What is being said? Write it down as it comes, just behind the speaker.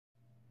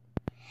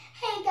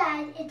Hey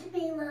guys, it's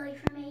me Lily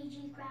from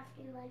AG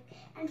Crafty Life,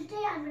 and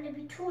today I'm going to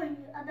be touring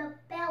you about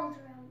Belle's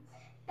room.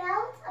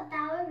 Belle's a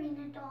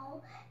ballerina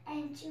doll,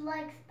 and she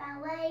likes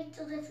ballet,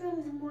 so this room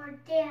is a more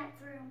dance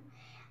room.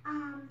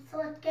 So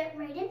let's get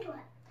right into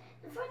it.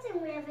 The first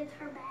thing we have is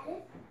her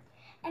bed,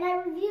 and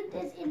I reviewed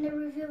this in the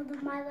review of the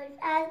My Life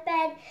as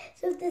bed,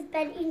 so if this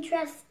bed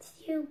interests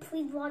you,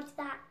 please watch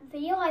that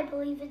video. I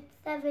believe it's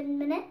 7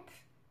 minutes.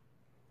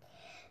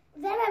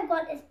 Then I've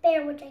got this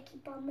bear which I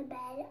keep on the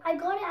bed. I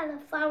got it at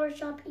a flower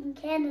shop in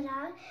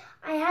Canada.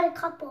 I had a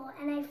couple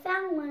and I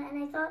found one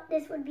and I thought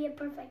this would be a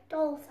perfect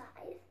doll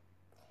size.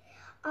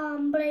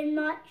 But I'm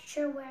not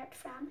sure where it's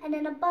from. And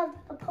then above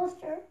a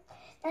poster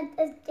that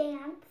says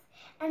dance.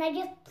 And I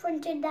just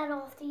printed that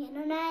off the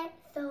internet,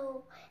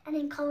 and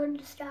then colored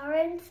the star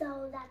in,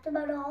 so that's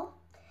about all.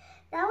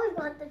 Now we've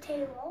got the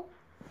table.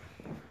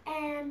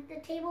 And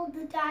the table is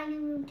the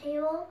dining room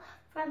table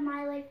from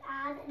My Life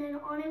ad, and then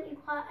on it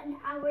we've got an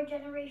Our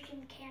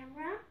Generation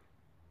camera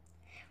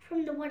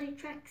from the What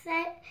Attracts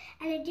set,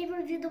 and I did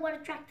review the What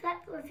Attracts set,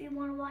 so if you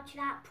want to watch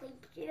that, please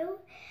do.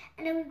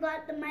 And then we've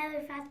got the My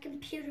Life ad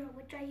computer,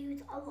 which I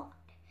use a lot.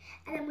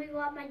 And then we've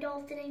got my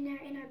doll sitting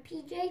there in her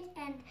PJs,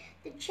 and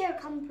the chair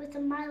comes with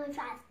a My Life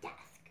ad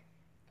desk.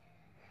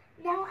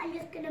 Now I'm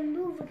just going to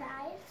move,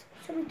 guys,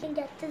 so we can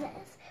get to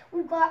this.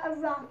 We've got a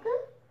rocker,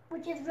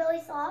 which is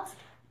really soft,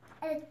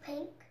 and it's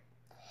pink.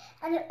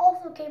 And it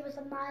also came with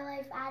a My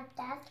Life ad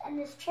desk, and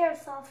this chair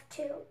is soft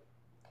too.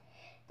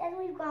 Then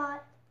we've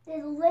got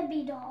this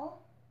Libby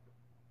doll,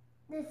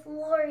 this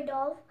Lori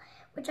doll,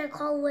 which I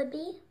call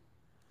Libby.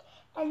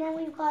 And then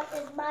we've got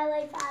this My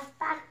Life ad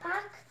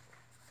backpack.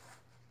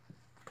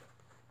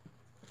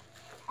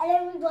 And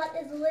then we've got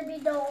this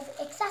Libby doll's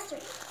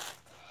accessories.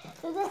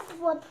 So this is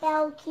what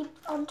Belle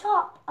keeps on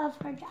top of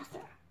her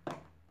dresser.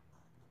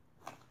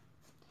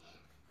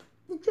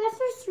 The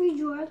dresser's 3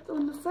 drawers, so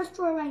in the first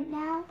drawer right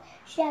now,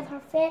 she has her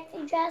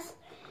fancy dress.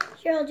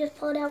 Here, I'll just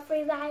pull it out for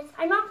you guys.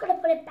 I'm not going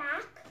to put it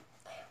back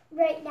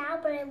right now,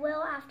 but I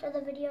will after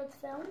the video is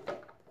filmed.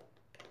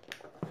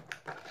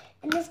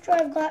 In this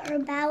drawer, I've got her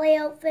ballet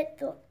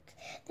outfit,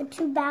 the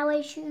 2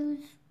 ballet shoes.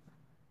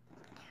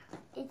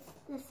 It's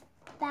this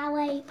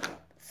ballet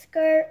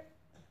skirt,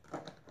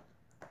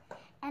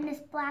 and this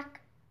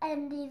black,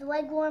 and these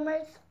leg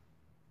warmers.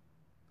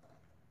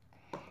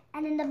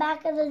 And in the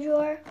back of the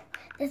drawer,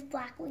 this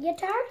black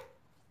leotard.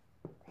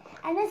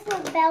 And this is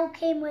what Belle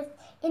came with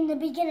in the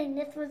beginning.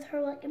 This was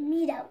her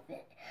meet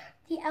outfit.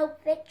 The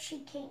outfit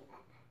she came in.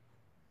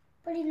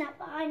 Putting that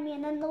behind me.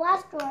 And then the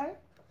last drawer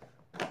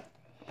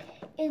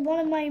is one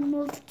of my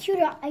most cute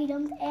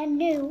items and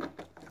new.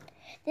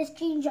 This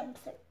jean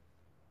jumpsuit.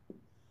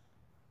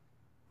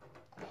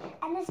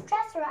 And this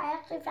dresser I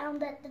actually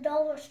found at the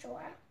dollar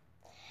store.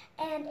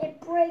 And it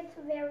breaks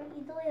very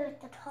easily,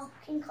 like the top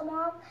can come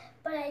off,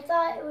 but I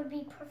thought it would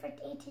be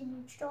perfect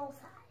 18-inch doll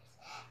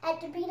size.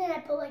 At Davina, I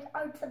put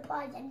art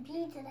supplies and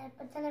beads in it,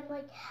 but then I'm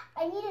like,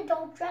 I need a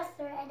doll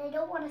dresser and I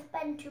don't want to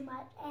spend too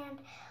much, and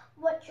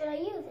what should I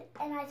use it?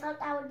 And I thought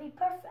that would be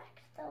perfect.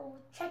 So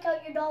check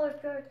out your dollar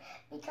stores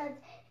because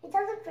it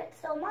doesn't fit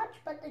so much,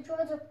 but the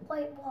drawers are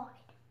quite wide.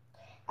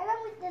 And then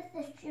with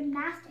this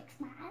gymnastics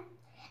mat.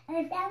 And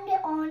I found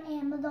it on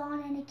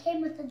Amazon, and it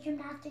came with a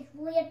gymnastics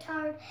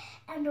leotard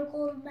and a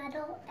gold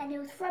medal, and it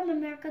was from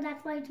America,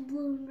 that's why it's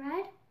blue and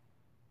red.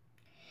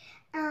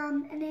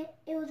 And it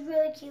was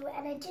really cute,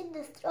 and I did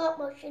the stop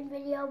motion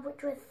video,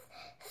 which was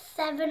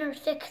 7 or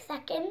 6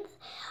 seconds,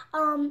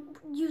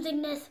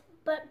 using this,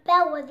 but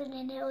Belle wasn't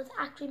in it. It was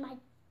actually my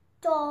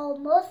doll,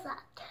 Melissa.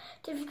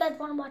 So if you guys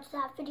want to watch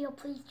that video,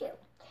 please do.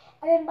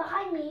 And then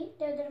behind me,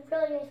 there's a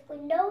really nice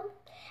window,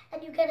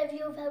 and you get a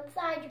view of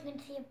outside. You can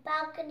see a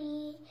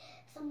balcony,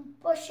 some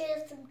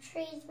bushes, some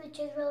trees, which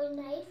is really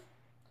nice.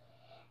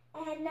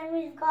 And then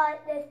we've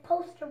got this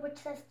poster which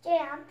says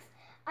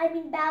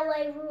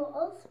ballet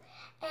rules,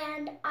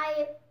 and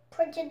I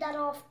printed that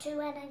off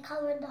too and then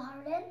colored the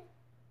heart in.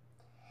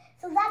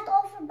 So that's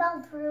all for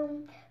Belle's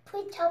room.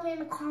 Please tell me in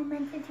the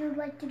comments if you would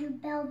like to do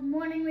Belle's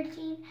morning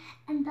routine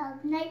and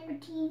Belle's night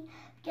routine,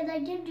 because I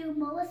did do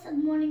Melissa's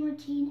morning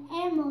routine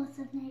and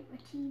Melissa's night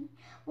routine,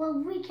 well,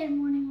 weekend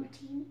morning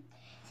routine.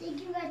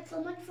 Thank you guys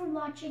so much for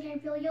watching. I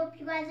really hope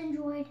you guys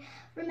enjoyed.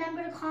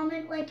 Remember to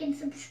comment, like, and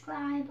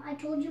subscribe. I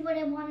told you what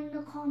I want in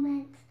the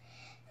comments.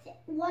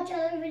 Watch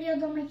other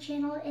videos on my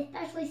channel,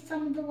 especially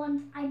some of the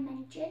ones I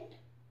mentioned.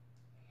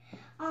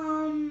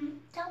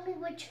 Tell me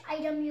which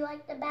item you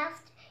like the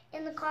best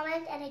in the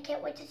comments, and I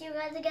can't wait to see you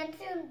guys again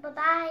soon.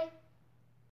 Bye-bye.